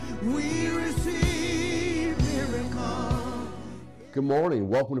We receive miracles. Good morning.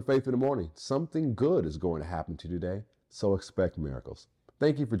 Welcome to Faith in the Morning. Something good is going to happen to you today, so expect miracles.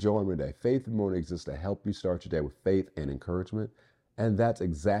 Thank you for joining me today. Faith in the Morning exists to help you start your day with faith and encouragement. And that's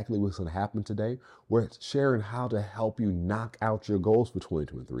exactly what's going to happen today. We're sharing how to help you knock out your goals for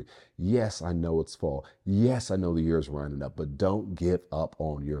 2023. Yes, I know it's fall. Yes, I know the year is winding up, but don't give up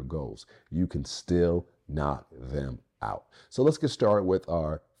on your goals. You can still knock them out. So let's get started with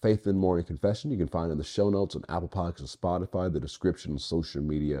our Faith in the Morning confession. You can find it in the show notes on Apple Podcasts, Spotify, the description on social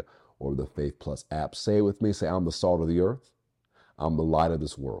media, or the Faith Plus app. Say it with me. Say, I'm the salt of the earth. I'm the light of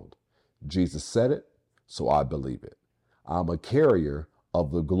this world. Jesus said it, so I believe it. I'm a carrier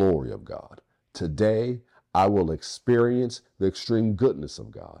of the glory of God. Today, I will experience the extreme goodness of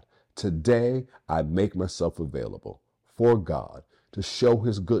God. Today, I make myself available for God to show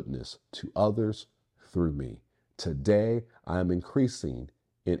his goodness to others through me. Today, I am increasing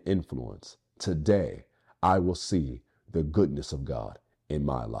in influence. Today, I will see the goodness of God in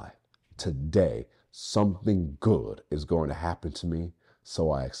my life. Today, something good is going to happen to me,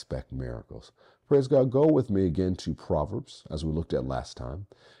 so I expect miracles. Praise God. Go with me again to Proverbs, as we looked at last time.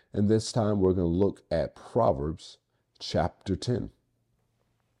 And this time we're going to look at Proverbs chapter 10.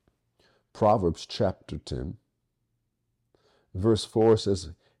 Proverbs chapter 10, verse 4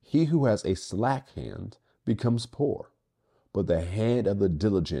 says, he who has a slack hand becomes poor, but the hand of the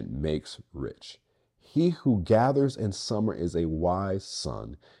diligent makes rich. He who gathers in summer is a wise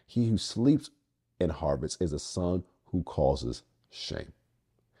son. He who sleeps in harvest is a son who causes shame.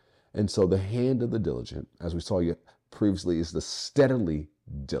 And so the hand of the diligent, as we saw previously, is the steadily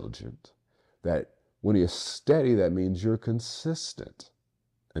diligent. That when you're steady, that means you're consistent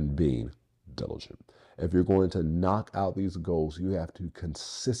in being diligent. If you're going to knock out these goals, you have to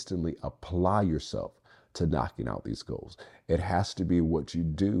consistently apply yourself to knocking out these goals. It has to be what you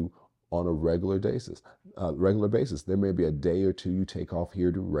do on a regular basis. There may be a day or two you take off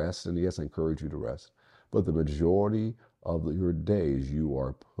here to rest, and yes, I encourage you to rest. But the majority of your days, you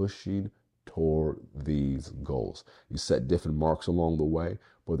are pushing toward these goals. You set different marks along the way,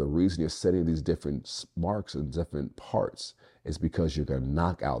 but the reason you're setting these different marks in different parts is because you're going to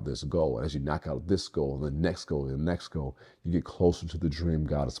knock out this goal. And as you knock out this goal, and the next goal, and the next goal, you get closer to the dream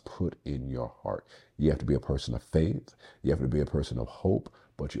God has put in your heart. You have to be a person of faith. You have to be a person of hope,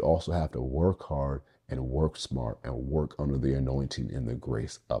 but you also have to work hard and work smart and work under the anointing and the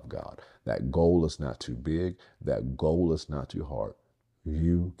grace of God. That goal is not too big. That goal is not too hard.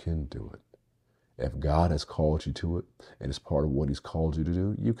 You can do it. If God has called you to it and it's part of what he's called you to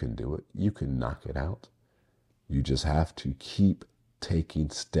do, you can do it. You can knock it out. You just have to keep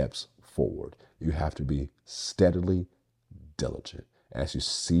taking steps forward. You have to be steadily diligent. As you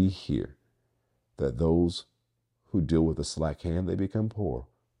see here, that those who deal with a slack hand, they become poor.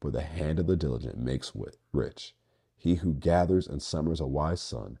 For the hand of the diligent makes rich. He who gathers in summer is a wise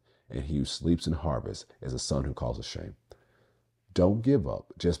son, and he who sleeps in harvest is a son who causes shame. Don't give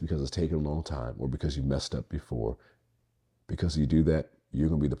up just because it's taken a long time or because you messed up before. Because you do that, you're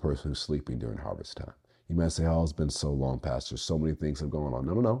going to be the person who's sleeping during harvest time. You might say, oh, it's been so long, Pastor. So many things have gone on.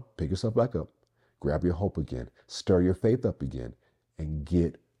 No. Pick yourself back up. Grab your hope again. Stir your faith up again and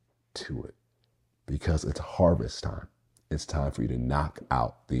get to it. Because it's harvest time. It's time for you to knock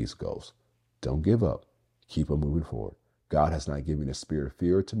out these goals. Don't give up. Keep on moving forward. God has not given you a spirit of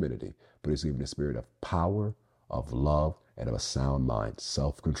fear or timidity, but he's given you a spirit of power, of love, and of a sound mind,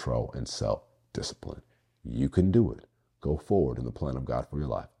 self-control, and self-discipline. You can do it. Go forward in the plan of God for your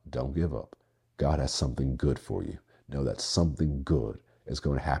life. Don't give up. God has something good for you. Know that something good is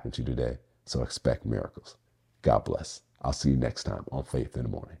going to happen to you today, so expect miracles. God bless. I'll see you next time on Faith in the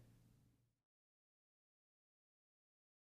Morning.